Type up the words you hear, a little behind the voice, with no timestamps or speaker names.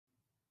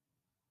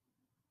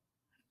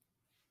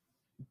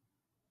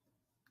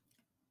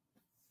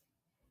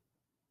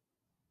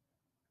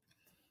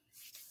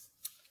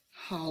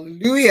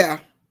Hallelujah.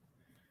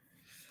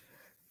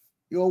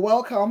 You're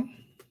welcome.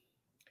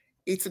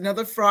 It's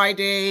another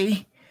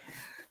Friday.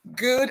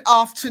 Good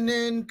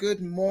afternoon,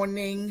 good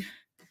morning,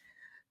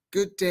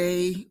 good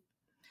day.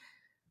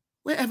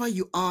 Wherever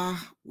you are,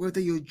 whether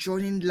you're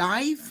joining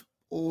live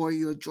or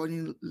you're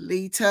joining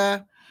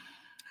later,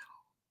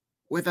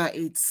 whether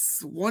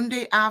it's one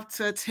day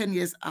after, 10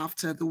 years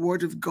after, the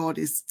Word of God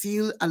is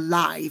still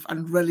alive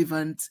and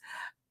relevant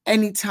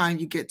anytime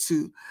you get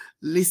to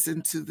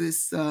listen to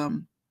this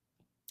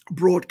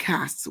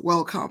broadcast.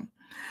 Welcome.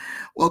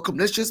 Welcome.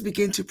 Let's just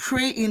begin to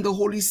pray in the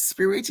Holy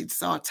Spirit.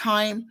 It's our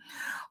time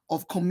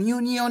of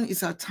communion.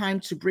 It's our time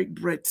to break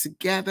bread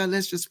together.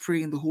 Let's just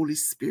pray in the Holy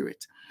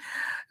Spirit.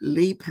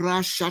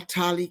 Lepra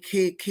shatali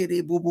ke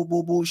kere bobo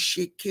bobo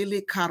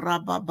shekele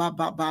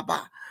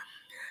karababababa.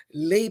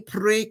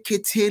 Lepre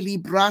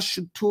keteli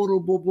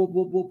brashutoro bobo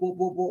bobo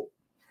bobo.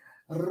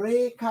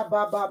 Reka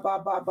baba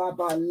baba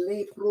baba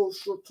lepro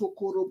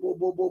shotokoro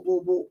bobo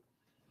bobo.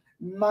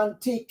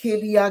 Mante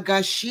kelia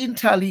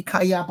gashintali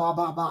kaya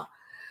baba.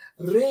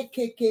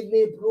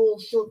 Rekekele bro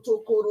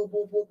shotokoro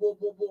bobo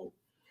bobo bo.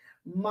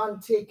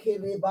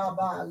 Mantekele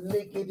baba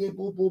lekede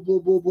bobo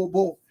bobo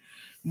bobo.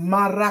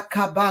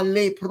 Marakaba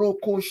le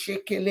proko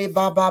shekele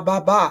baba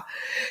baba.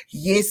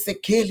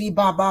 Yesekeli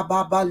baba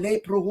baba le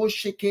pro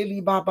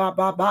shekeli baba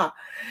baba.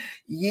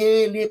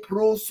 Ye le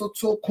pro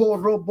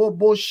sotokoro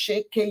bobo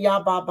sheke ya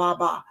baba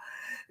baba.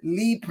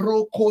 Li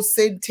pro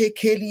kosente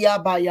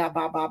kelia baya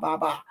baba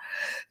baba.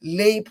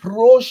 Le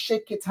pro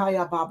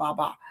sheketaya baba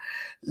baba.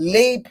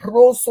 Le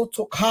proso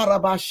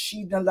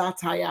tokarabashina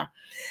lataya.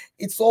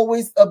 It's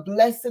always a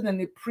blessing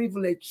and a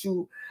privilege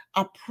to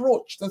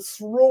approach the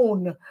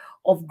throne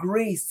of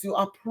grace, to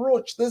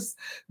approach this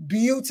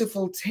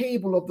beautiful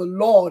table of the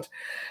Lord.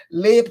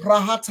 Le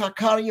prahata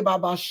kari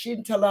baba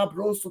shintala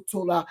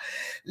brosotola.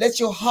 Let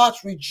your heart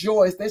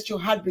rejoice. Let your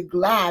heart be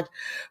glad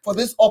for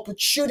this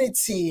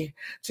opportunity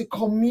to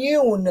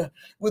commune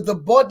with the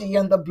body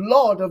and the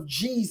blood of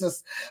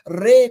Jesus.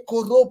 Re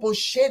korobo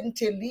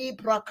shente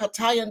libra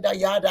katayanda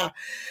yada.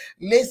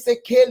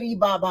 Lesekeli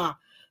baba.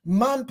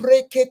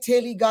 Mampre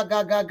keteli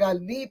gaga gaga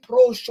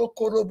lipro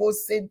shokorobo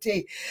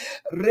sente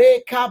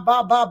reka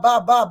baba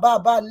baba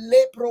baba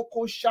lepro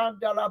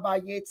koshanda la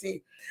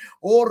bayete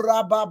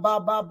ora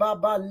baba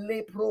baba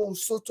lepro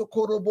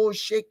sotokorobo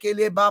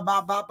shekele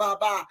baba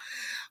baba.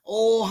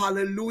 Oh,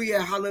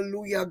 hallelujah,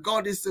 hallelujah.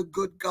 God is a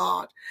good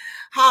God.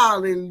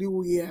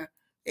 Hallelujah.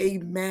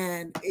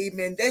 Amen.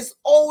 Amen. There's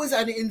always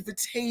an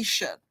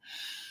invitation.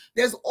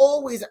 There's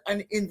always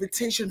an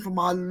invitation from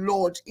our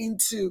Lord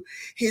into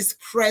his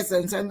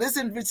presence. And this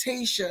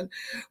invitation,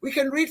 we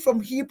can read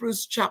from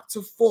Hebrews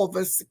chapter 4,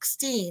 verse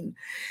 16.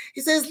 He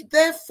says,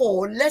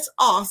 therefore, let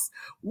us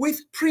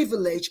with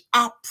privilege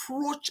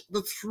approach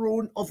the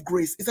throne of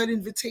grace. It's an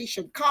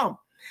invitation. Come.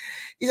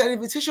 It's an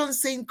invitation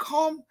saying,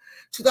 come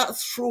to that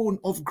throne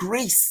of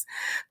grace.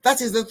 That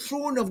is the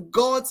throne of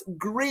God's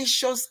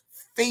gracious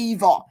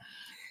favor.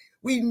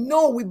 We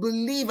know, we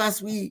believe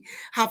as we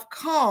have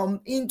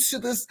come into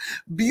this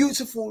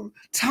beautiful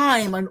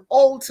time and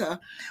altar,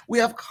 we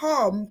have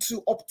come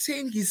to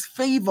obtain his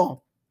favor.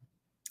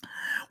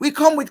 We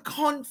come with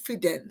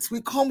confidence. We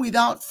come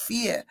without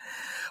fear.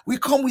 We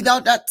come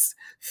without that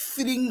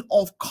feeling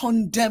of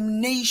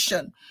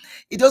condemnation.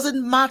 It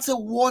doesn't matter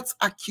what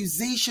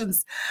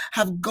accusations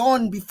have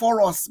gone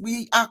before us.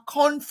 We are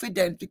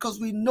confident because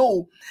we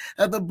know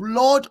that the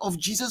blood of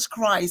Jesus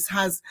Christ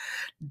has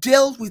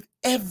dealt with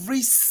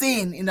every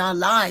sin in our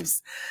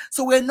lives.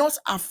 So we're not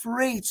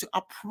afraid to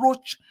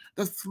approach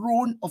the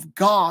throne of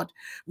God.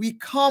 We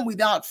come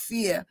without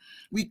fear.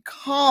 We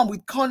come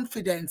with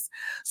confidence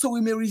so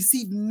we may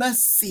receive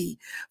mercy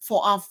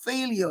for our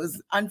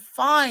failures and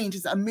find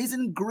his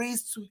amazing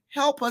grace to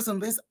help us in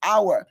this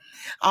hour,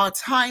 our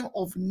time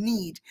of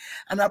need,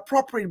 an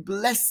appropriate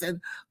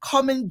blessing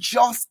coming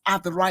just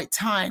at the right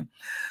time.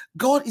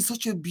 God is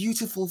such a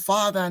beautiful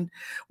Father, and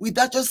with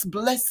that, just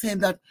bless him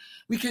that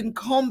we can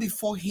come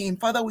before him.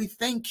 Father, we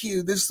thank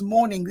you this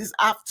morning, this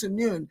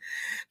afternoon,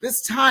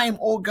 this time,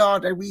 oh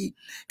God, that we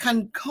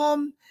can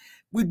come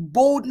with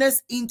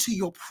boldness into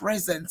your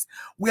presence.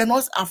 We are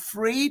not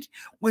afraid.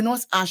 We're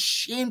not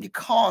ashamed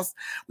because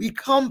we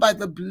come by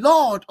the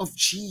blood of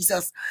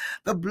Jesus,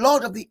 the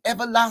blood of the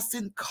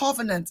everlasting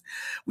covenant.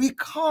 We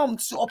come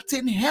to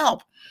obtain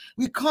help.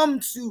 We come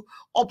to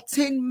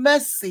obtain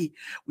mercy.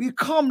 We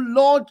come,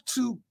 Lord,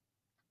 to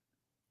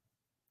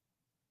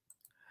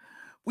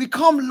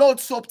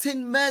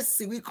obtain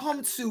mercy. We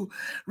come to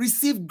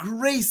receive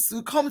grace.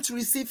 We come to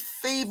receive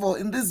favor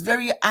in this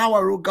very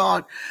hour, oh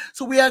God.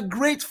 So we are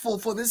grateful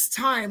for this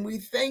time. We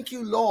thank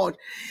you, Lord.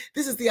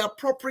 This is the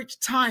appropriate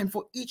time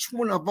for each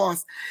one of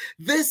us.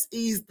 This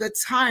is the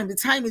time. The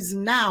time is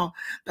now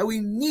that we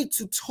need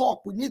to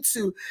talk. We need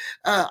to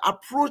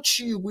approach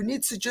you. We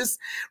need to just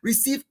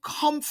receive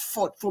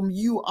comfort from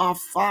you, our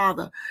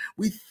Father.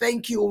 We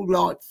thank you, oh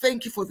Lord.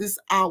 Thank you for this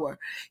hour.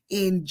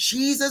 In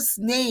Jesus'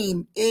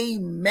 name,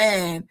 amen.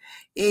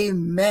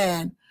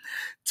 Amen.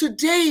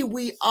 Today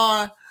we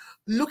are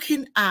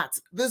looking at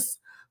this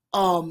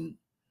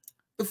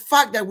the the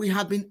fact that we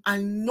have been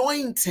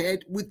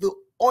anointed with the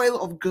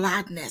oil of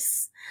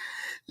gladness.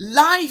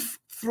 Life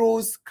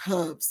throws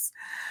curves,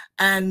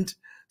 and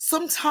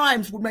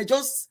sometimes we may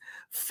just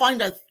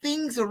find that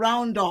things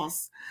around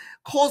us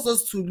cause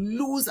us to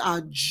lose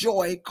our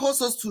joy,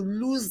 cause us to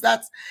lose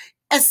that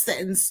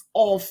essence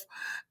of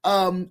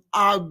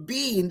our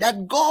being,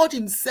 that God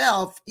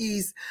himself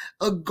is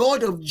a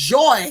God of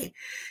joy.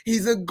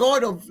 He's a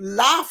God of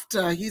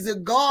laughter. He's a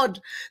God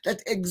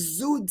that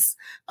exudes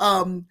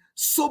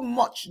so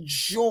much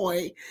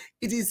joy.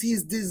 It is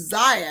his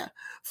desire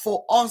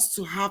for us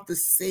to have the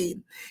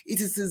same.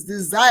 It is his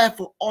desire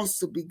for us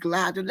to be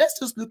glad. And let's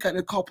just look at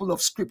a couple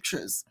of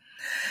scriptures.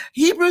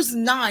 Hebrews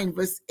 9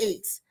 verse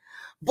 8.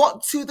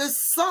 But to the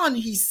Son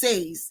he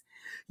says,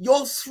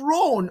 your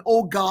throne,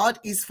 O God,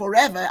 is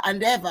forever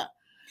and ever.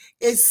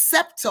 A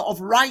scepter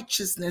of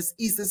righteousness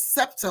is the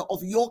scepter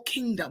of your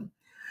kingdom.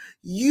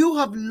 You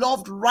have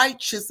loved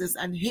righteousness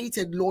and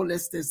hated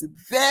lawlessness.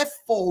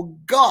 Therefore,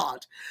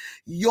 God,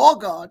 your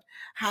God,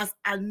 has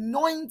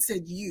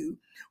anointed you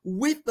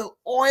with the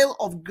oil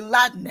of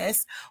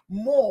gladness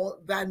more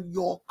than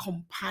your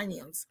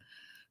companions.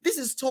 This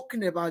is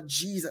talking about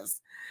Jesus.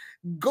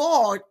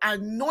 God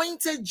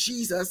anointed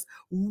Jesus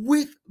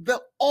with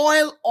the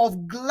oil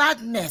of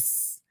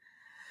gladness.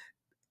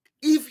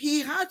 If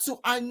he had to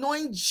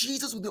anoint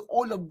Jesus with the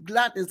oil of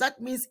gladness, that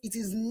means it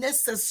is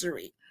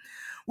necessary.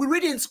 We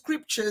read in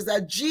scriptures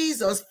that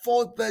Jesus,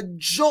 for the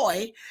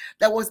joy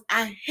that was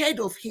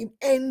ahead of him,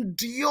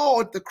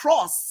 endured the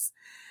cross.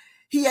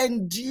 He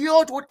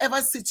endured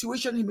whatever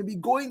situation he may be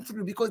going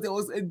through because there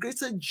was a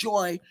greater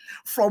joy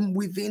from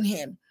within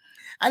him.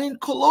 And in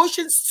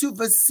Colossians 2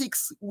 verse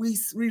 6, we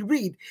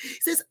read,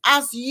 it says,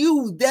 as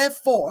you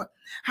therefore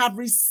have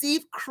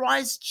received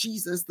Christ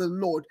Jesus the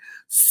Lord,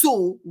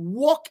 so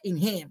walk in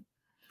him.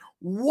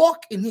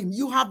 Walk in him.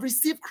 You have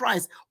received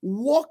Christ.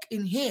 Walk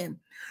in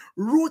him,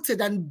 rooted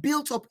and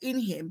built up in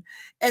him,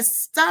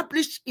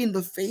 established in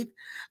the faith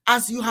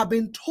as you have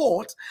been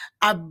taught,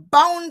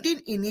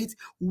 abounding in it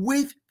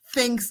with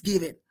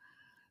thanksgiving.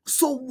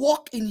 So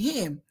walk in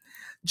him.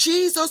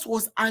 Jesus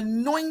was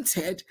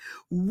anointed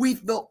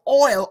with the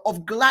oil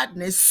of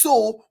gladness,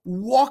 so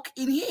walk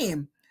in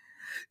him.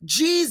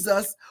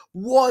 Jesus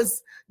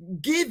was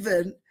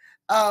given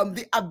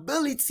the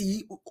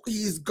ability,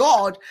 he is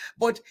God,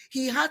 but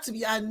he had to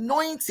be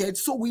anointed,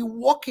 so we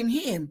walk in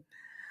him.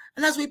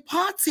 And as we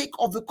partake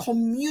of the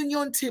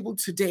communion table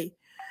today,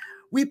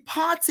 we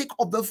partake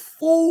of the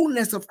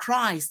fullness of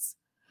Christ.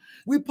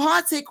 We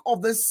partake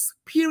of the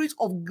spirit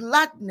of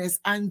gladness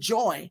and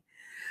joy.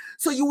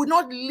 So you will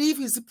not leave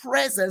his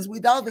presence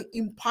without the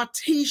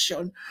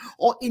impartation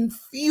or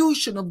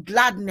infusion of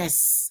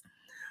gladness.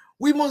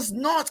 We must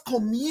not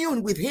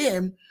commune with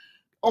him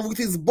or with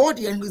his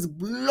body and his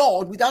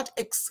blood without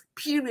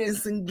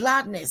experiencing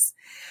gladness.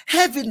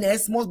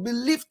 Heaviness must be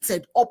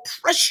lifted.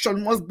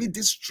 Oppression must be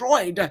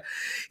destroyed.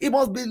 It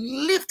must be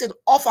lifted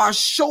off our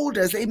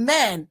shoulders.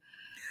 Amen.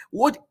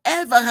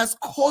 Whatever has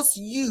caused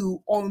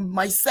you or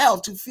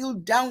myself to feel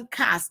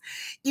downcast,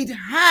 it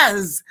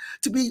has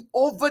to be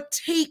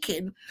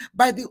overtaken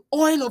by the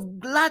oil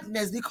of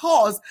gladness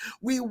because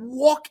we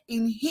walk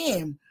in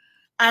him.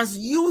 As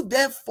you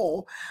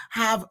therefore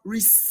have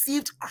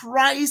received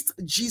Christ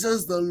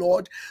Jesus the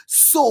Lord,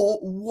 so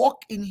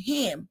walk in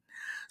him.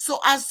 So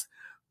as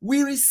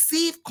we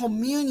receive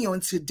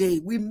communion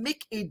today, we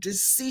make a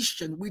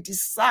decision. We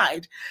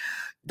decide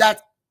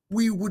that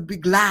we would be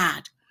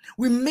glad.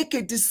 We make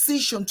a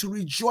decision to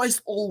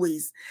rejoice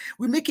always.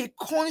 We make a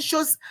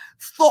conscious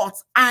thought,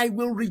 I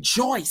will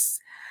rejoice.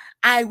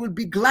 I will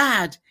be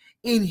glad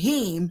in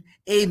him.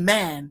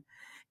 Amen.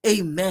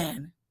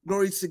 Amen.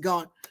 Glory to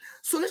God.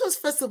 So let us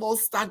first of all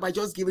start by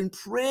just giving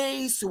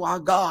praise to our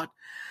God.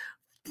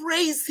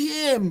 Praise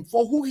him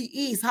for who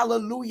he is.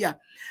 Hallelujah.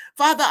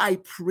 Father, I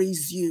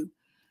praise you.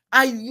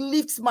 I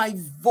lift my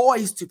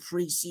voice to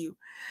praise you.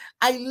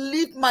 I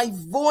lift my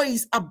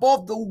voice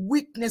above the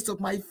weakness of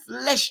my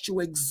flesh to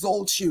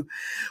exalt you.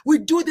 We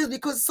do this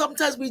because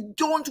sometimes we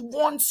don't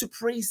want to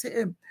praise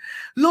him.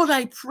 Lord,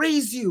 I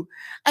praise you.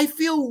 I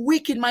feel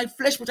weak in my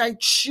flesh, but I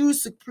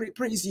choose to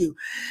praise you.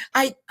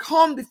 I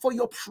come before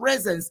your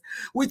presence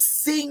with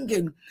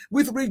singing,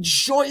 with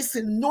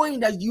rejoicing,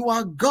 knowing that you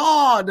are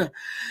God.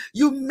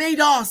 You made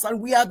us and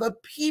we are the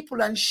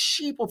people and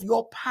sheep of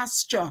your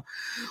pasture.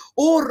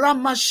 Oh,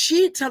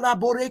 Ramashita la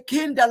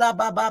borekenda la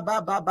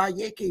baba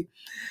yeke.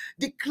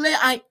 Declare,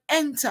 I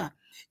enter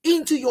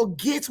into your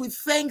gates with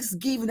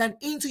thanksgiving and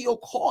into your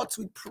courts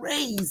with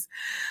praise.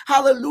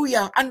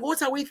 Hallelujah. And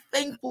what are we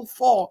thankful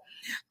for?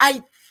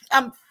 I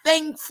am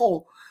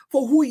thankful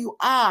for who you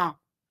are.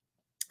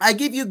 I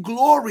give you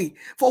glory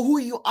for who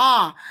you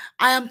are.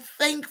 I am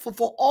thankful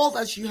for all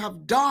that you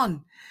have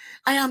done.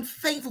 I am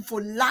thankful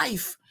for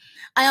life.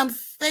 I am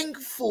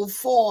thankful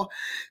for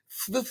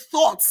the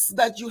thoughts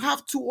that you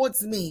have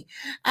towards me.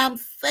 I am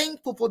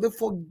thankful for the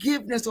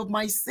forgiveness of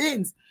my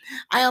sins.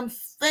 I am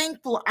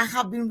thankful I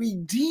have been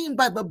redeemed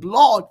by the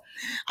blood.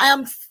 I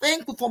am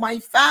thankful for my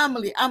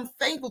family. I'm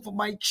thankful for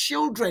my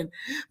children,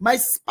 my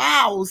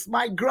spouse,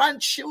 my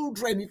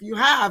grandchildren, if you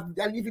have,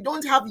 and if you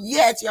don't have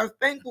yet, you are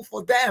thankful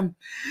for them.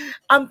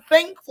 I'm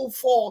thankful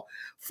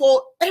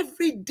for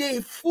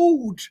everyday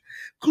food,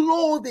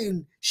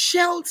 clothing,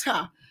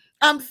 shelter.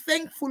 I'm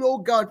thankful, oh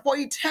God, for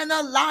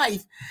eternal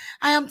life.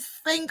 I am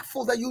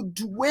thankful that you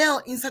dwell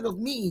inside of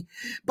me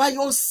by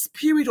your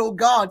Spirit, oh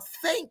God.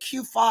 Thank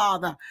you,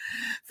 Father.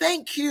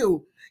 Thank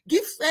you.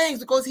 Give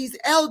thanks because he's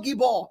El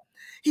Gibor.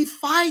 He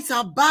fights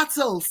our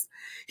battles.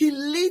 He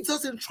leads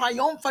us in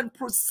triumphant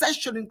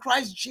procession in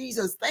Christ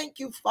Jesus. Thank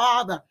you,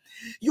 Father.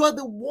 You are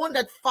the one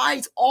that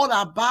fights all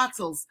our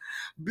battles.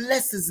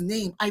 Bless his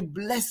name. I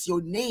bless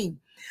your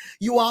name.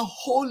 You are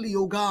holy,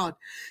 O God.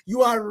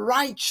 You are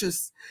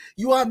righteous.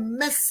 You are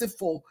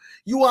merciful.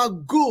 You are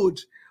good.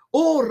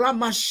 Oh,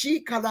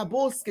 Ramashi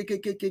Kalaboske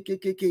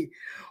ke.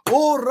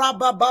 Oh,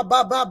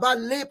 Rabababa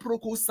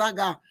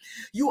Leprokosaga.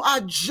 You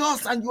are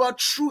just and you are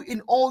true in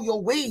all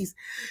your ways.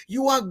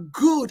 You are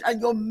good and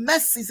your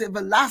mercy is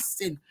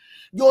everlasting.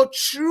 Your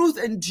truth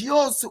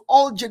endures to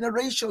all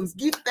generations.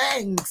 Give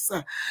thanks.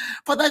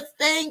 Father,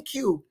 thank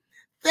you.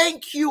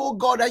 Thank you, oh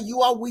God, that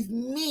you are with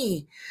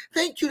me.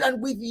 Thank you,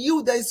 and with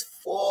you there is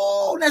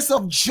fullness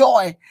of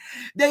joy.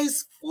 There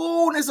is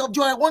fullness of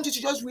joy. I want you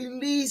to just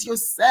release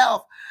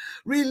yourself.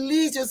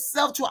 Release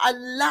yourself to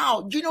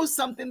allow. You know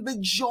something? The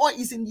joy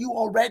is in you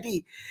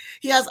already.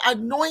 He has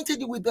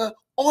anointed you with the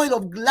oil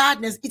of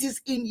gladness. It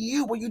is in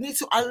you, but you need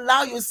to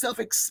allow yourself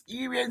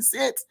experience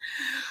it.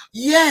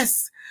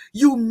 Yes,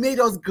 you made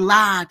us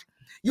glad.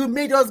 You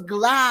made us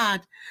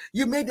glad.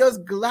 You made us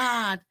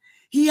glad.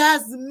 He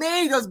has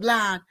made us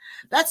glad.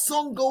 That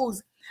song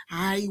goes,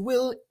 I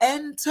will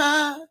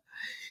enter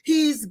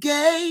his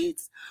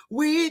gates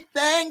with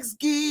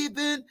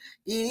thanksgiving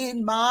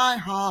in my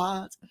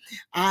heart.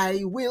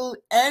 I will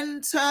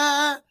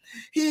enter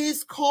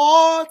his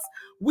courts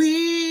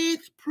with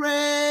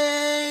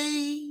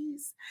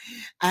praise.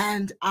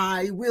 And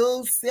I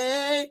will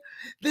say,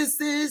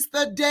 this is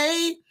the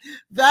day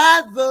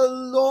that the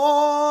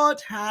Lord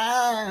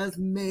has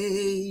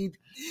made.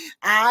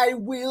 I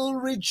will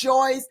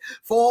rejoice,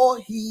 for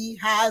he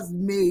has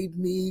made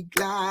me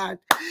glad.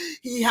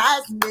 He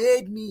has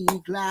made me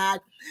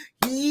glad.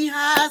 He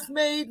has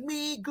made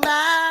me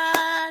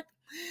glad.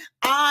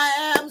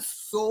 I am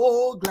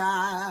so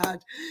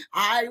glad.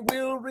 I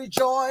will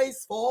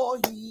rejoice, for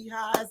he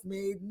has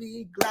made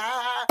me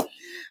glad.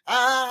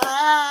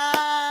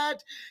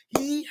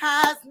 He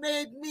has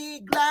made me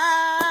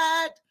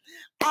glad.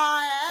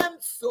 I am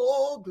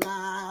so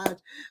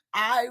glad.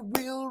 I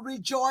will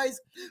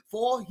rejoice,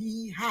 for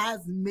he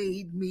has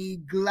made me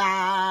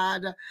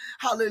glad.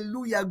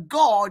 Hallelujah.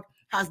 God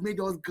has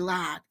made us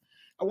glad.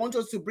 I want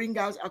us to bring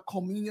out our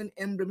communion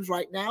emblems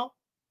right now.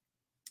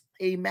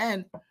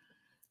 Amen.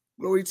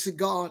 Glory to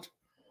God.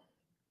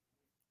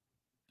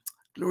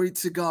 Glory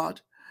to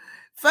God.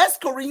 1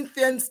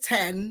 Corinthians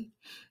 10,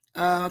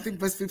 I think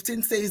verse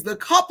 15 says, the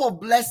cup of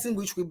blessing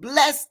which we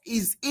bless,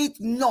 is it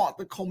not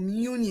the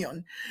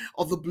communion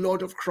of the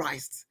blood of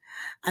Christ?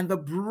 And the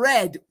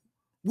bread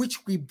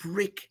which we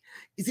break,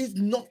 is it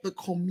not the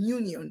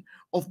communion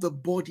of the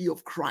body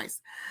of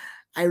Christ?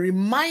 I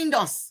remind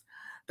us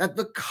that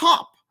the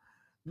cup,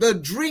 the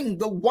drink,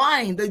 the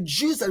wine, the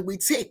juice that we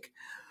take,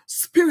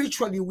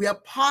 spiritually, we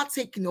are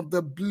partaking of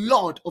the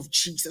blood of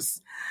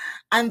Jesus.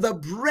 And the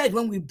bread,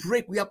 when we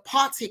break, we are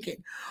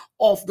partaking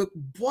of the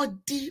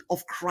body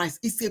of Christ.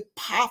 It's a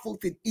powerful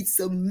thing. It's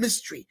a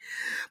mystery.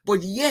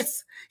 But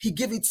yes, he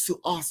gave it to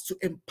us to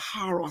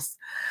empower us.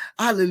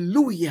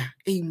 Hallelujah.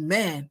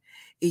 Amen.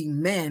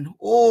 Amen.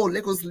 Oh,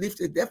 let us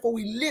lift it. Therefore,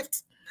 we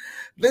lift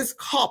this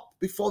cup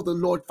before the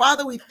Lord.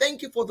 Father, we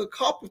thank you for the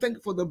cup. We thank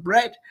you for the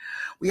bread.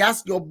 We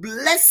ask your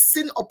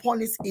blessing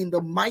upon it in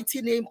the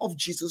mighty name of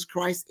Jesus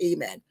Christ.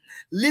 Amen.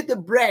 Lead the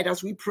bread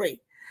as we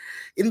pray.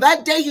 In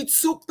that day, he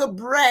took the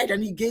bread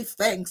and he gave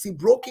thanks. He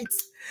broke it.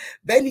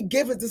 Then he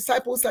gave his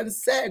disciples and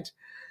said,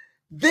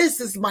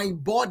 this is my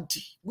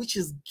body, which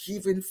is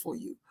given for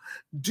you.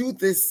 Do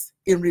this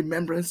in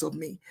remembrance of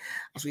me.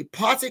 As we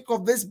partake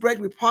of this bread,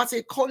 we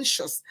partake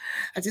conscious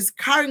that is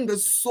carrying the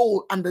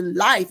soul and the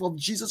life of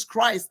Jesus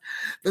Christ,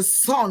 the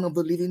Son of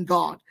the living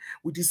God.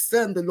 We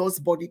discern the Lord's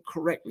body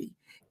correctly.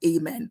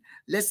 Amen.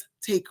 Let's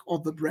take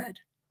of the bread.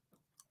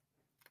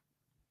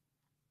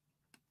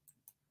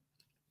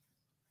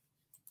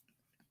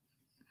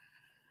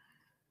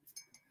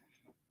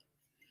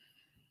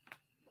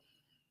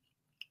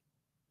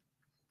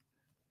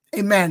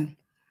 Amen.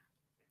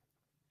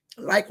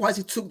 Likewise,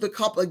 he took the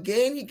cup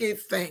again. He gave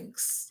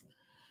thanks.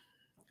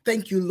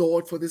 Thank you,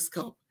 Lord, for this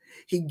cup.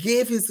 He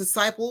gave his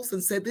disciples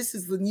and said, this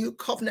is the new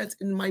covenant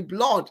in my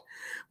blood,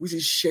 which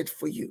is shed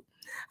for you.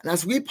 And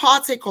as we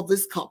partake of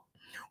this cup,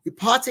 we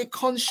partake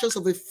conscious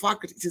of the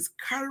fact that it is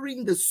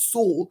carrying the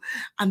soul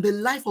and the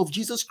life of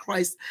Jesus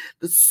Christ,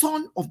 the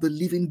Son of the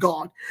living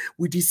God.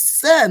 We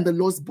discern the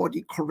Lord's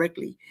body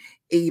correctly.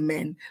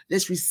 Amen.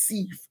 Let's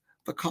receive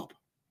the cup.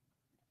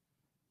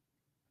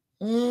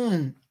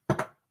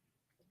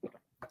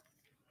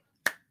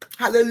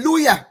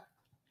 Hallelujah.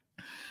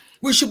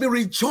 We should be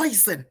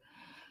rejoicing.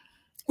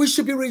 We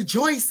should be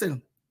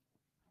rejoicing.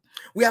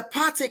 We are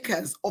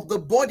partakers of the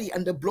body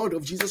and the blood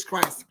of Jesus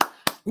Christ.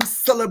 We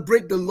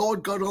celebrate the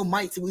Lord God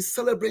Almighty. We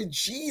celebrate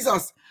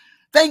Jesus.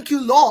 Thank you,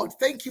 Lord.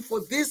 Thank you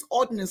for this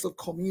ordinance of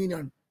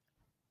communion.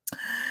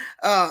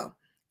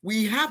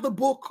 We have the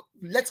book,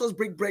 Let Us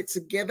Break Bread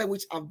Together,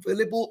 which are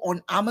available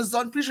on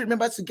Amazon. Please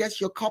remember to get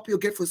your copy or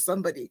get for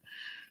somebody,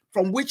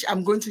 from which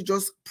I'm going to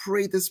just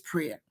pray this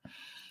prayer.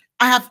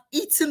 I have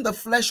eaten the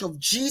flesh of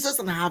Jesus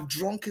and I have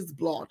drunk his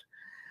blood.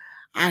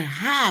 I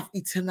have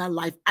eternal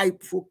life. I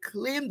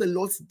proclaim the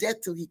Lord's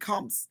death till he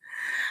comes.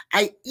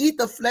 I eat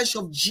the flesh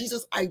of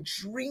Jesus. I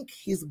drink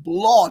his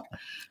blood.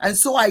 And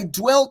so I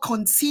dwell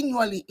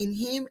continually in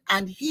him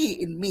and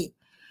he in me.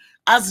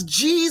 As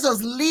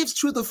Jesus lives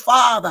through the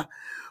Father,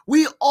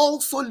 we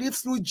also live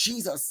through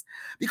Jesus,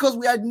 because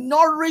we are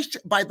nourished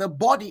by the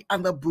body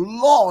and the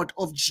blood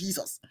of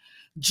Jesus.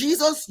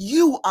 Jesus,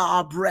 you are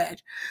our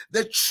bread,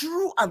 the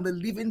true and the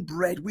living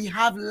bread. We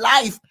have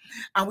life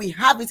and we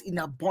have it in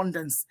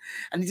abundance.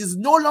 And it is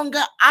no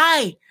longer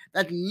I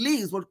that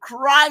lives, but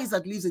Christ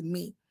that lives in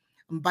me.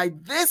 And by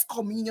this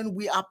communion,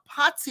 we are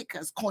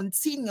partakers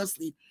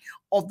continuously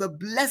of the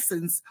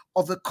blessings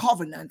of the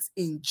covenant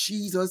in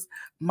Jesus'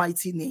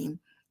 mighty name.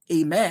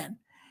 Amen.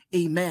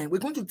 Amen. We're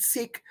going to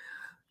take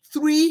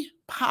 3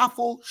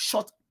 powerful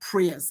short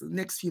prayers in the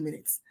next few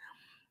minutes.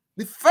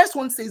 The first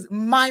one says,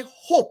 my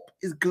hope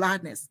is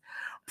gladness.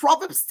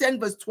 Proverbs 10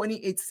 verse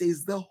 28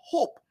 says, the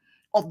hope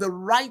of the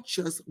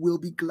righteous will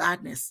be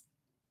gladness,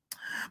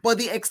 but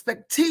the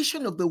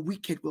expectation of the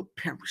wicked will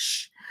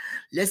perish.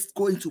 Let's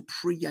go into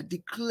prayer.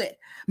 Declare,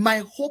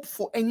 my hope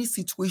for any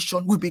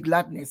situation will be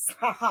gladness.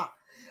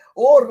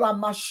 Oh,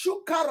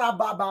 Ramashuka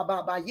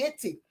Rabababa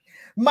Yeti.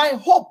 My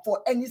hope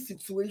for any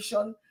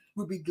situation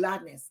will be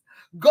gladness.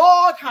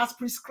 God has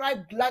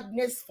prescribed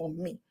gladness for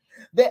me.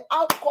 The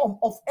outcome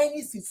of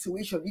any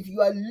situation, if you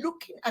are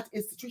looking at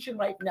a situation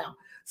right now,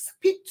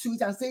 speak to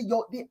it and say,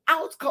 the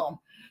outcome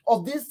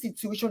of this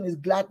situation is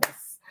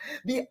gladness.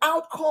 The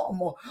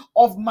outcome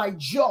of my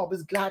job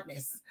is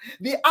gladness.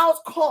 The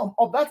outcome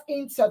of that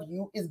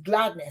interview is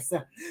gladness.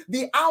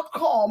 The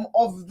outcome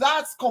of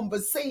that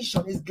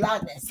conversation is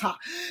gladness.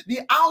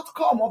 The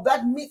outcome of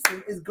that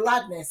meeting is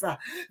gladness.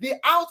 The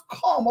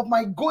outcome of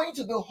my going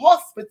to the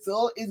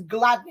hospital is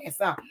gladness.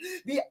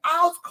 The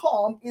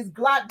outcome is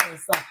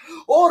gladness.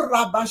 Oh,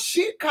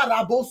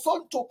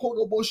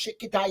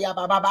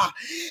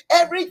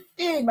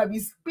 everything might be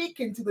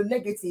speaking to the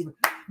negative,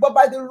 but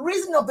by the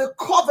reason of the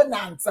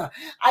covenant,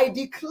 I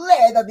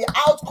declare that the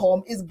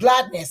outcome is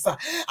gladness.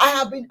 I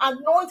have been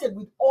anointed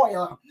with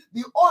oil,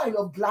 the oil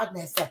of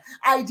gladness.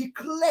 I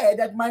declare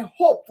that my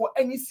hope for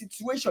any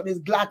situation is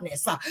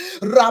gladness. Psalm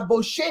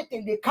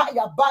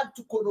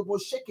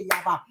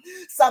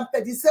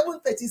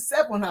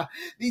 37:37,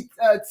 the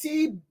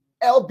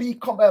TLB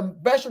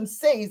version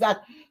says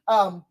that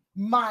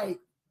my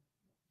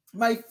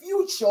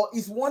future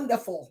is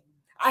wonderful.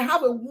 I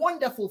have a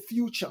wonderful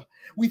future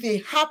with a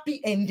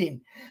happy ending.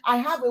 I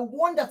have a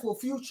wonderful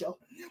future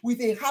with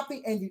a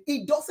happy ending.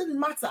 It doesn't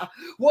matter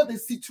what the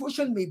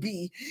situation may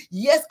be.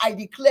 Yes, I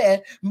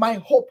declare my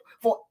hope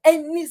for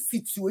any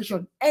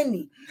situation,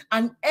 any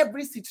and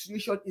every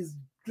situation is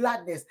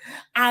gladness.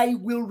 I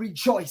will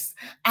rejoice.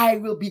 I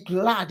will be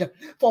glad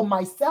for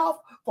myself,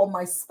 for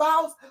my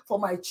spouse, for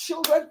my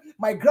children,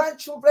 my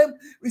grandchildren.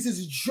 This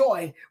is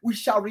joy. We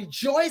shall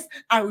rejoice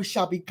and we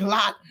shall be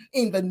glad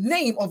in the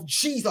name of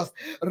Jesus.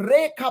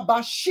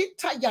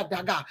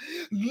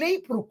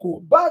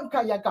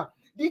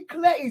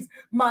 Declares,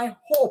 my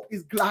hope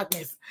is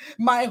gladness.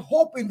 My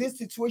hope in this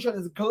situation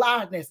is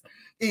gladness.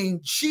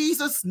 In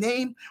Jesus'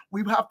 name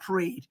we have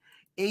prayed.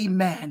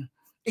 Amen.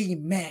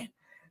 Amen.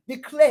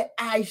 Declare,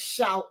 I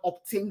shall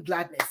obtain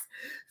gladness.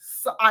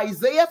 So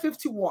Isaiah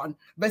 51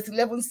 verse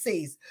 11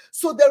 says,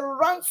 so the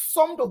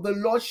ransomed of the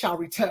Lord shall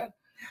return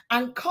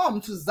and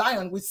come to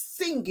Zion with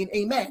singing,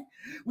 amen,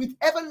 with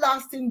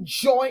everlasting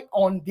joy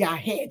on their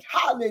head.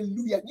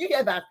 Hallelujah. You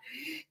hear that?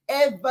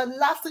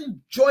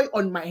 Everlasting joy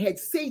on my head.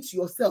 Say it to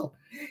yourself,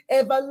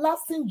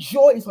 everlasting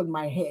joy is on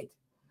my head.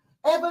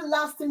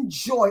 Everlasting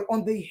joy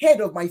on the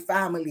head of my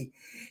family.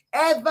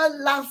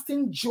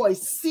 Everlasting joy,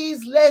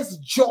 ceaseless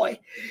joy.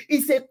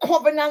 It's a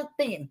covenant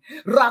thing.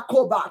 This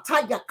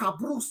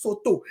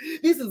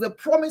is the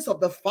promise of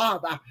the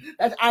Father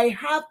that I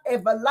have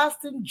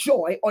everlasting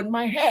joy on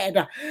my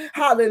head.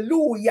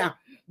 Hallelujah.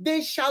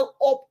 They shall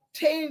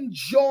obtain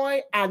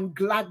joy and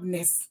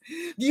gladness.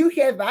 Do you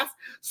hear that?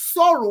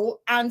 Sorrow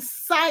and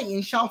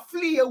sighing shall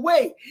flee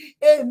away.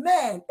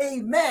 Amen.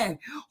 Amen.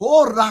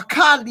 Oh,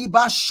 Rakali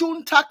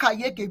Bashunta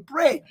Kayeke,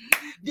 pray.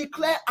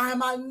 Declare, I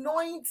am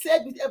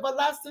anointed with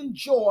everlasting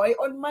joy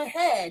on my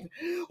head.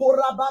 Oh,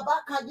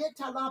 Rababa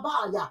Kayeta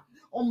Labaya,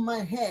 on my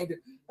head.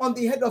 on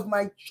the head of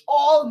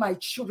all my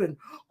children,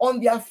 on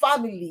their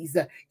families.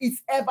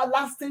 It's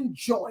everlasting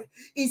joy.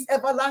 It's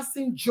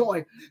everlasting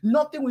joy.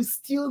 Nothing will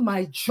steal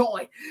my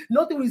joy.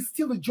 Nothing will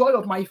steal the joy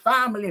of my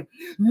family.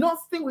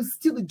 Nothing will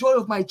steal the joy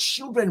of my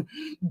children.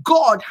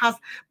 God has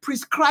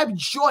prescribed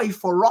joy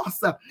for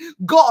us.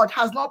 God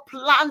has not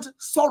planned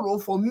sorrow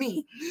for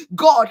me.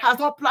 God has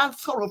not planned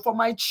sorrow for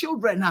my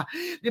children.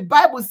 The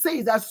Bible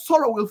says that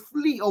sorrow will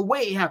flee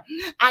away.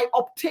 I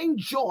obtain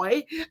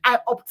joy. I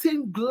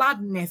obtain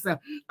gladness.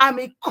 I'm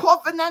a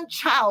covenant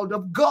child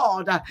of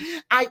God.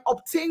 I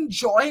obtain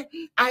joy.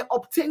 I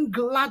obtain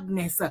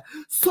gladness.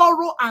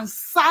 Sorrow and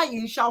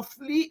sighing shall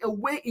flee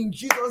away in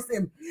Jesus'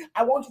 name.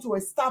 I want you to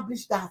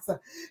establish that.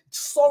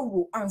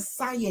 Sorrow and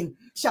sighing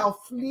shall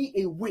flee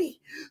away.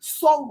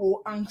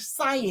 Sorrow and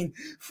sighing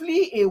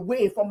flee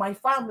away from my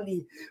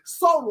family.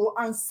 Sorrow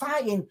and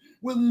sighing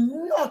will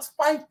not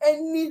find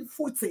any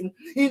footing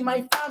in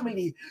my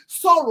family.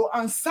 Sorrow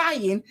and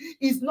sighing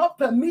is not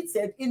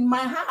permitted in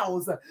my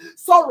house.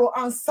 Sorrow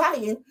and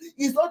sighing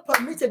is not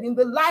permitted in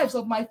the lives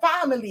of my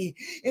family,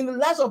 in the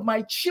lives of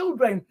my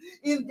children,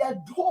 in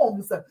their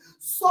homes.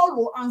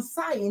 Sorrow and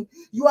sighing,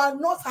 you are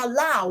not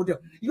allowed.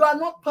 You are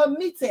not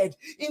permitted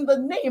in the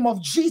name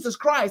of Jesus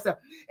Christ.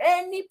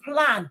 Any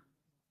plan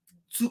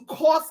to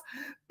cause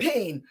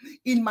pain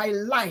in my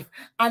life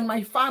and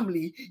my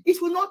family,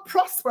 it will not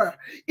prosper.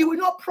 It will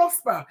not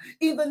prosper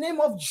in the name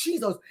of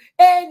Jesus.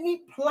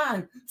 Any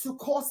plan to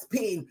cause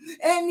pain,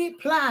 any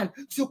plan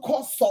to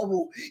cause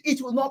sorrow, it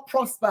will not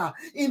prosper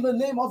in the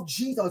name of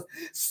Jesus.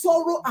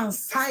 Sorrow and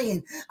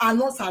sighing are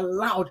not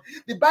allowed.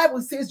 The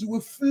Bible says you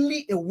will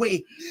flee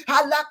away.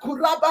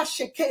 Halakuraba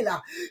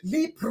shekela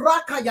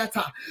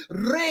liprakayata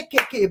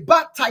rekeke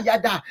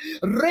batayada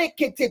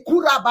rekete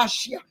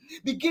kurabashia.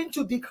 Begin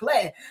to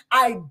declare,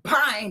 I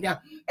bind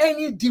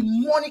any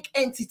demonic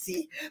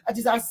entity that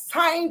is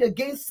assigned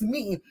against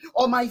me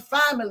or my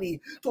family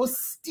to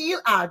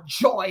steal our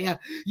joy.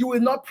 You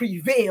will not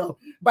prevail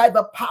by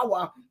the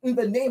power in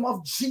the name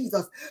of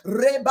Jesus.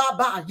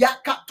 Rebaba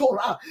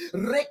yakatora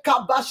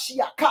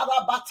rekabashia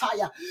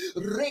karabataya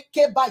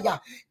rekebaya.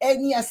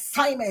 Any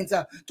assignment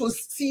to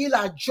steal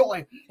our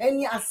joy,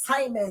 any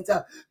assignment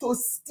to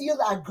steal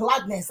our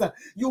gladness,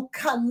 you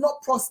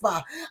cannot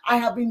prosper. I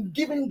have been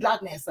given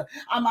gladness.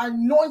 I'm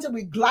anointed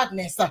with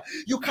gladness.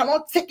 You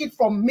cannot take it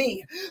from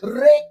me.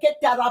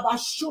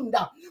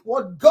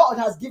 What God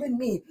has given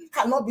me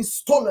cannot be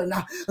stolen.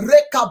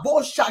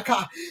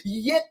 Rekaboshaka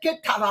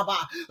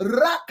yeketaraba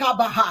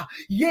rakabaha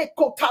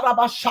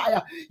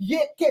yekotarabashaya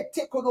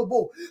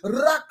yeketekorobo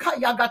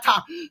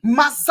rakayagata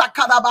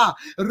masakaraba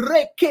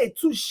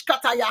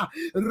reketushkataya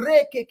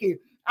rekeke.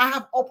 I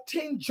have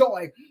obtained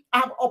joy. I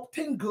have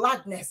obtained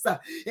gladness.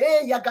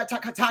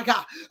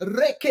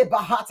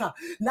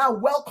 Now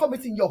welcome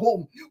it in your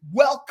home.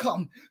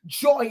 Welcome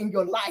joy in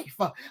your life.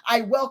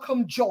 I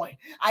welcome joy.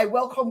 I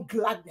welcome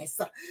gladness.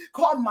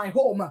 Come my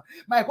home.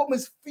 My home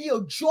is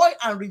filled joy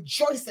and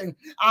rejoicing.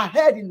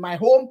 Ahead in my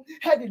home,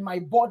 head in my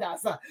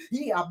borders.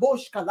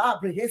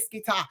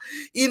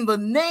 In the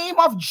name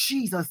of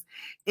Jesus.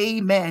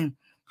 Amen.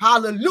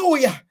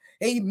 Hallelujah.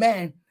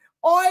 Amen.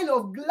 Oil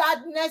of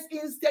gladness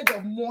instead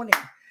of mourning.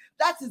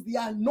 That is the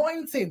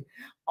anointing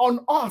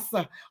on us.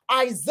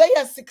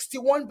 Isaiah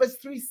 61 verse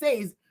 3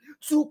 says,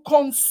 to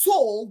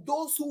console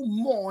those who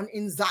mourn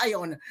in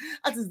Zion.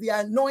 That is the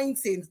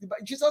anointing.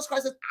 Jesus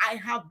Christ said, I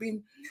have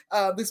been,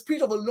 the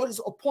Spirit of the Lord is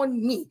upon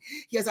me.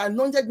 He has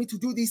anointed me to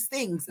do these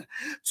things.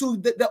 To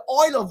the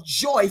oil of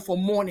joy for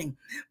mourning,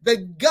 the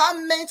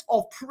garment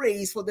of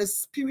praise for the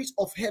spirit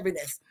of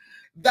heaviness,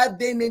 that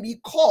they may be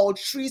called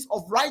trees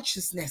of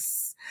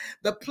righteousness,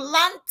 the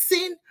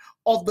planting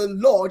of the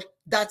Lord,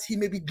 that he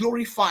may be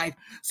glorified.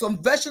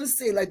 Some versions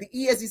say, like the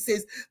ESV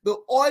says, the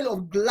oil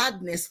of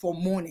gladness for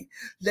mourning.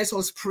 Let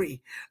us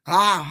pray.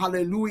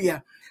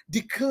 Hallelujah.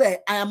 Declare,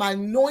 I am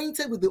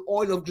anointed with the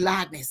oil of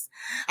gladness.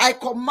 I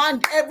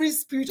command every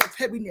spirit of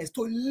heaviness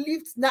to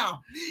lift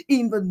now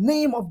in the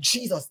name of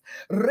Jesus.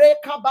 I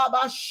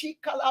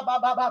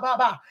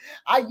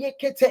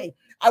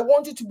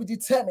want you to be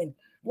determined.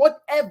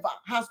 Whatever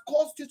has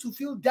caused you to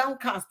feel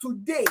downcast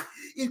today,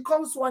 it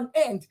comes to an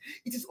end.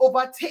 It is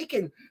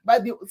overtaken by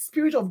the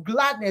spirit of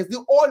gladness,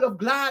 the oil of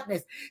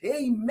gladness.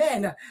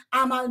 Amen.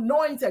 I'm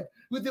anointed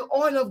with the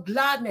oil of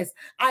gladness.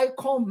 I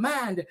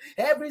command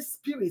every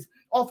spirit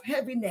of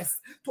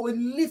heaviness to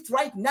lift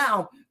right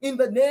now in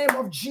the name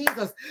of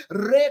Jesus.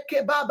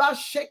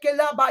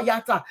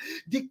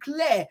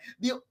 Declare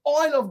the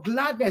oil of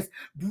gladness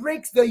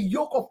breaks the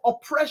yoke of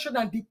oppression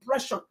and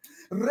depression.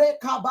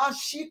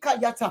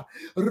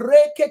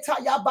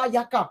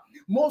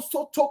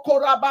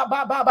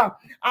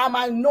 I'm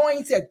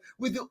anointed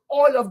with the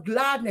oil of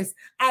gladness.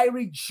 I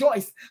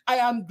rejoice. I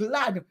am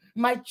glad.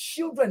 My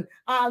children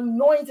are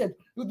anointed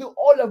with the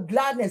oil of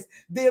gladness.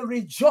 They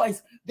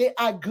rejoice. They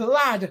are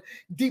glad.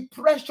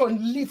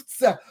 Depression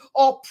lifts.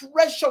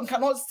 Oppression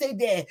cannot stay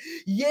there.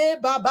 Ye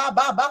ba ba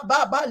ba ba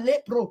ba ba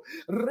lepro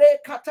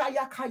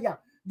rekatayakaya.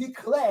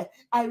 Declare,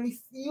 I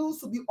refuse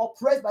to be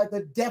oppressed by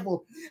the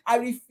devil. I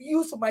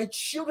refuse for my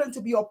children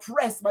to be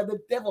oppressed by the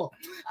devil.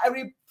 I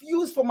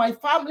refuse for my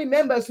family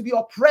members to be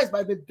oppressed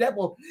by the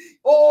devil.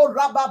 Oh,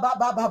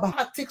 Rabba,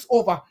 heart takes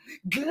over.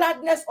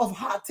 Gladness of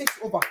heart takes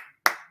over.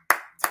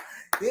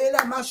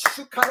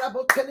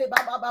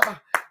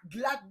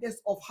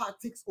 Gladness of heart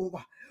takes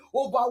over.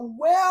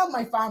 Overwhelm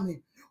my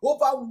family.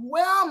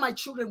 Overwhelm my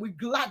children with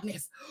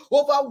gladness.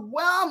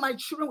 Overwhelm my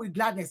children with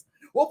gladness.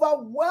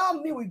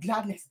 Overwhelm me with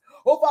gladness.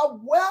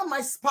 Overwhelm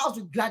my spouse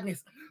with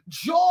gladness.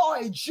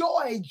 Joy,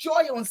 joy,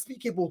 joy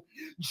unspeakable.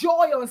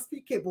 Joy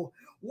unspeakable.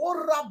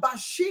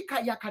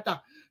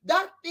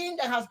 That thing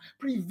that has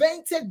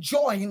prevented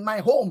joy in my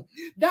home,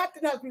 that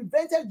thing has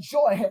prevented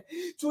joy,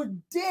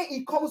 today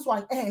it comes to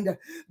an end.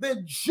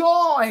 The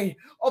joy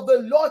of the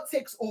Lord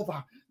takes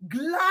over.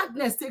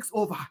 Gladness takes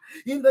over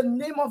in the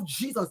name of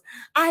Jesus.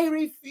 I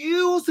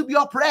refuse to be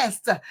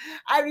oppressed.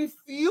 I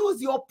refuse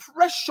the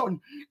oppression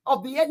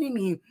of the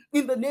enemy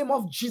in the name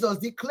of Jesus.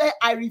 Declare,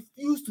 I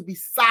refuse to be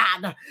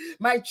sad.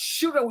 My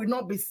children will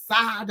not be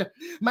sad.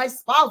 My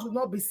spouse will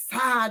not be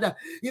sad.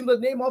 In the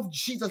name of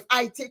Jesus,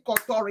 I take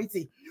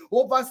authority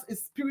over a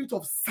spirit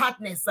of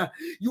sadness.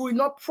 You will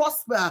not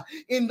prosper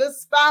in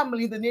this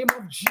family in the name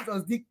of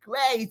Jesus.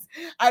 Declare it.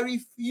 I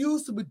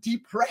refuse to be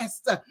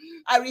depressed.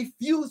 I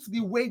refuse to be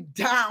weighed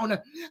down.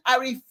 I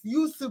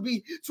refuse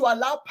to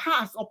allow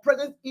past or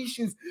present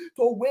issues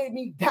to weigh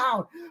me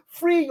down.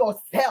 Free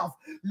yourself.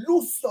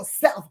 Loose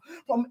yourself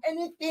from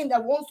anything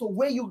that wants to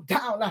weigh you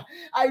down.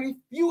 I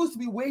refuse to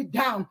be weighed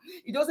down.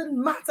 It doesn't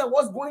matter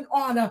what's going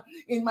on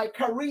in my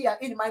career,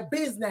 in my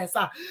business.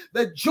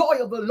 The joy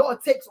of the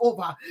Lord takes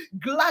over.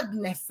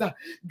 Gladness.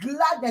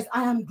 Gladness.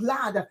 I am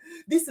glad.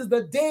 This is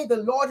the day the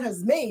Lord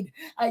has made.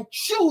 I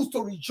choose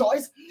to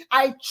rejoice.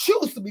 I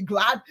choose to be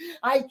glad.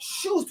 I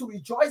choose to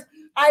rejoice.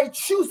 I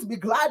choose to be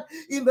glad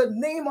in the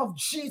name of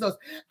Jesus.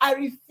 I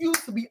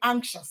refuse to be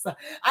anxious.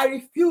 I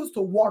refuse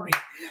to worry.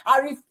 I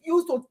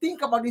refuse to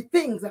think about the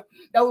things that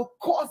will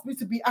cause me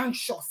to be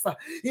anxious.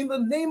 In the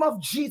name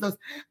of Jesus,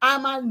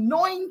 I'm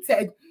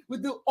anointed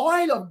with the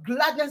oil of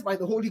gladness by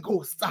the Holy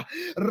Ghost.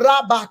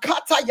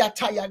 Rabakata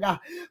yatayaga.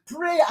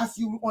 Pray as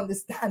you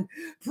understand.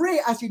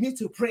 Pray as you need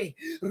to pray.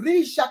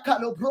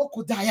 Rishakalo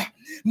brokudaya.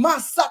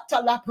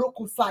 Masata la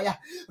brokusaya.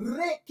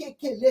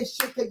 Rekekele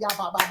sheke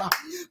yababa.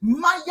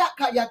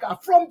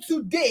 Mayakayaka. From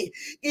today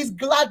is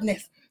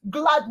gladness.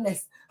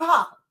 Gladness.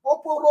 I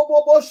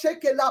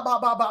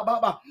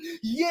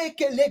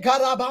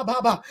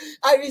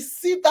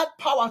receive that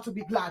power to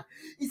be glad.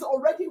 It's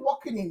already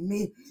working in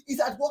me.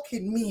 It's at work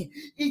in me.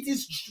 It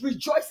is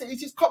rejoicing.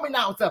 It is coming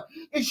out.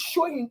 It's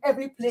showing in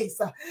every place.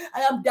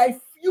 I am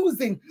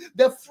diffusing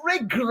the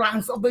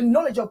fragrance of the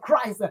knowledge of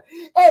Christ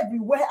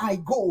everywhere I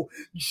go.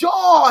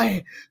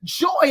 Joy,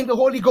 joy in the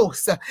Holy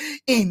Ghost.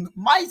 In the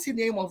mighty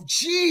name of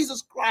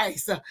Jesus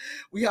Christ,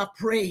 we have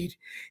prayed.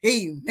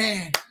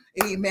 Amen.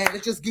 Amen.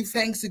 Let's just give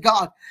thanks to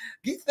God.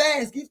 Give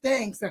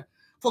thanks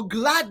for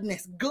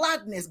gladness,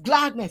 gladness,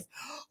 gladness.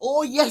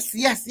 Oh, yes,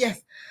 yes,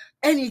 yes.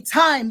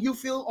 Anytime you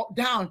feel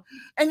down,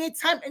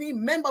 anytime any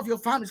member of your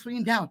family is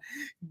feeling down,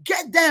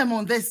 get them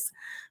on this.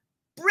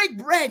 Break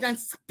bread and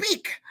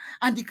speak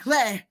and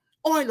declare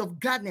oil of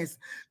gladness,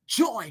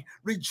 joy,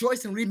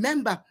 rejoicing.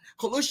 Remember,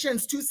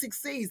 Colossians 2:6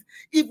 says,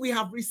 if we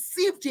have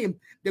received him,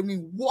 then we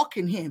walk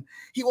in him.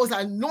 He was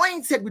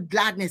anointed with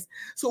gladness.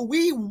 So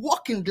we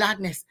walk in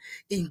gladness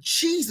in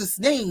Jesus'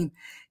 name.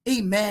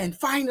 Amen.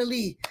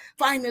 Finally,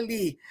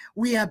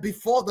 we are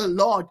before the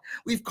Lord.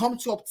 We've come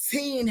to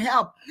obtain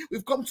help.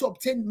 We've come to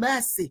obtain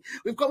mercy.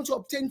 We've come to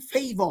obtain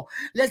favor.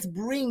 Let's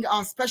bring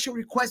our special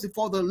request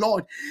before the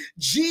Lord.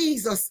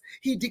 Jesus,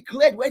 he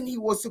declared when he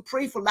was to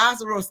pray for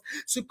Lazarus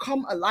to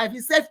come alive,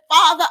 he said,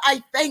 Father,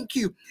 I thank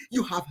you.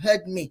 You have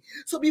heard me.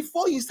 So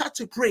before you start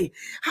to pray,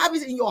 have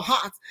it in your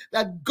heart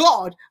that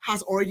God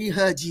has already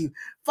heard you.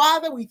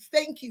 Father, we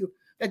thank you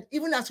that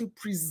even as we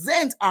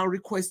present our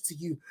request to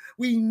you,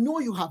 we know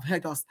you have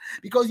heard us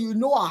because you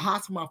know our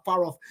hearts from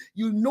afar off.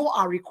 You know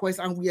our request,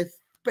 and we are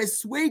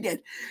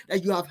persuaded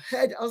that you have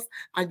heard us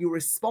and you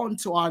respond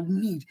to our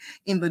need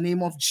in the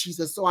name of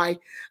Jesus. So I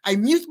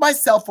mute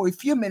myself for a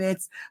few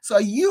minutes so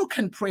you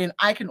can pray and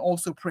I can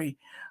also pray.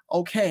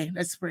 Okay,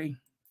 let's pray.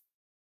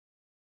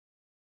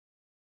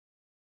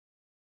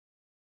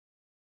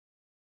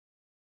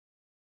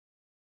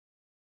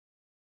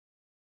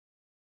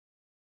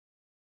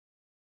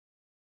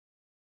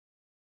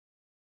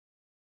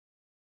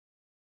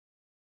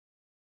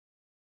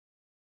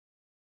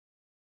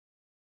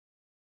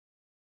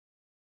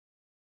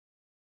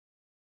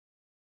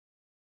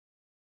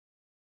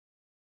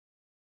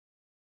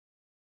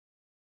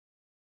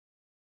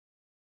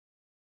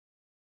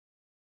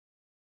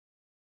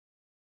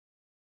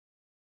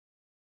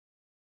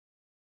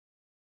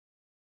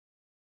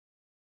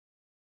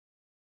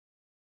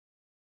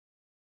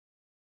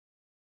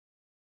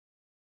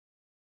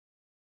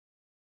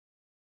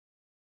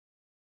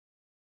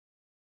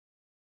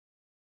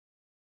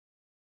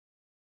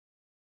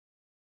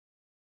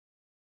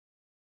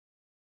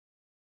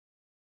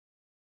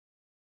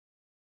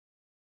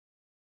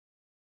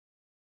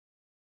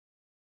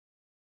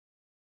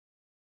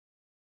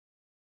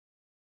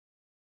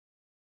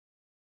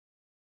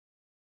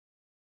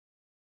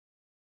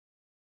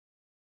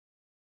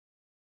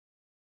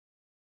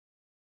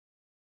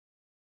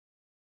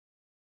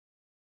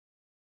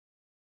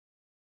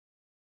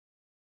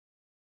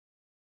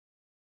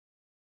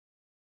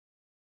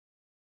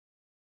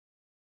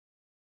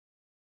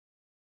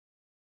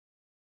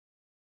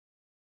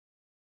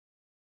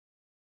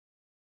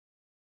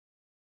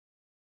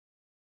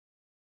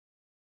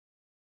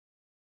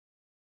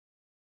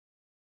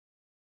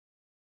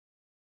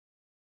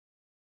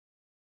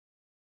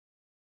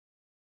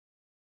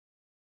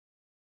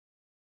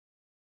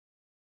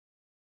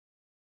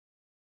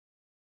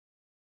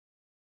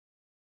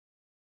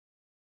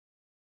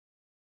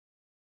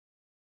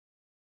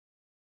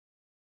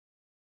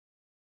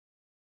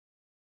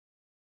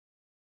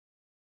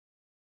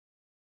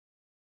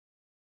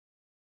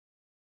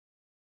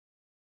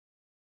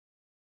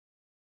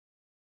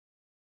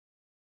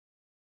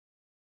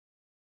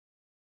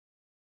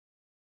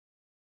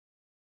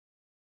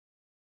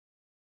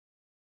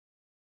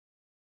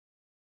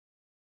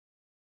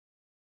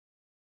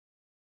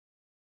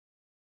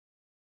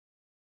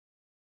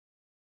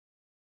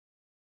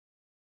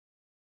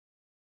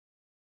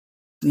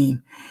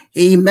 name.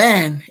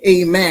 Amen.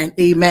 Amen.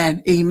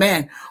 Amen.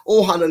 Amen.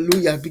 Oh,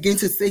 hallelujah. Begin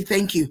to say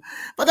thank you.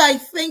 Father, I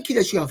thank you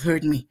that you have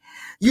heard me.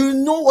 You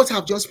know what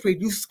I've just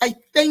prayed. I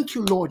thank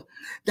you, Lord,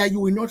 that you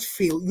will not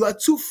fail. You are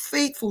too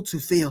faithful to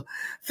fail.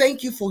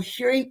 Thank you for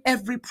hearing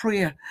every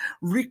prayer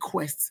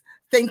request.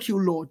 Thank you,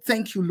 Lord.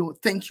 Thank you, Lord.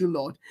 Thank you,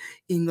 Lord.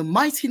 In the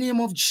mighty name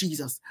of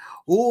Jesus.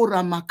 Oh,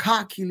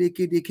 Ramakaki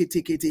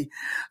lekedekete.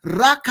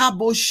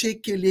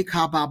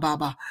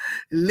 Rakaboshekelekababa.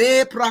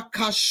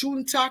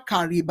 Leprakashunta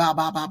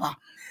karibababa.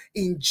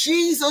 In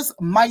Jesus'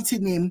 mighty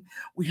name,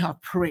 we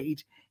have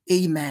prayed.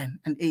 Amen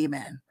and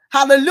amen.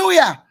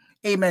 Hallelujah.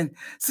 Amen.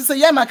 Sister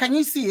Yema, can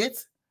you see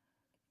it?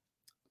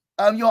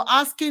 You're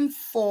asking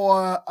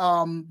for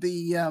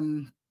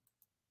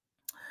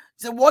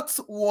so what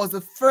was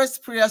the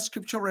first prayer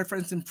scripture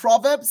reference in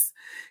Proverbs?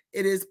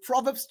 It is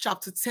Proverbs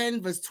chapter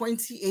 10, verse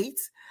 28.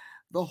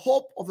 The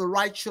hope of the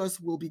righteous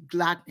will be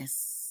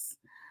gladness.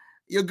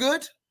 You're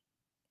good?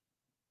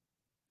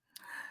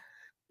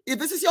 If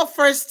this is your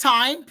first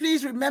time,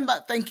 please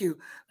remember, thank you.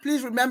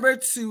 Please remember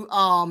to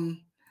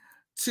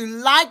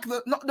like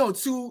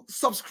to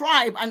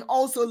subscribe and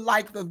also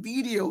like the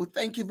video.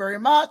 Thank you very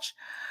much.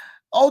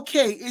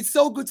 Okay, it's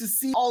so good to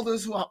see all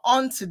those who are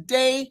on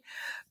today.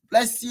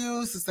 Bless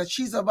you, Sister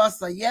Chizaba,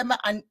 Sister Yema,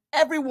 and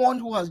everyone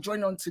who has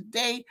joined on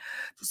today.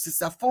 To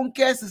Sister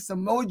Funke, Sister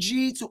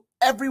Moji, to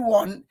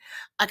everyone.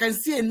 I can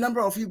see a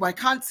number of you, but I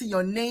can't see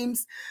your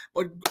names.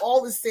 But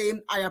all the same,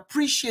 I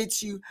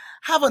appreciate you.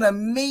 Have an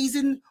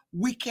amazing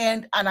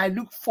weekend, and I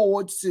look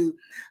forward to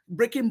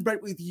breaking bread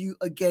with you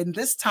again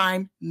this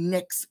time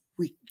next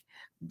week.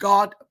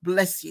 God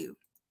bless you.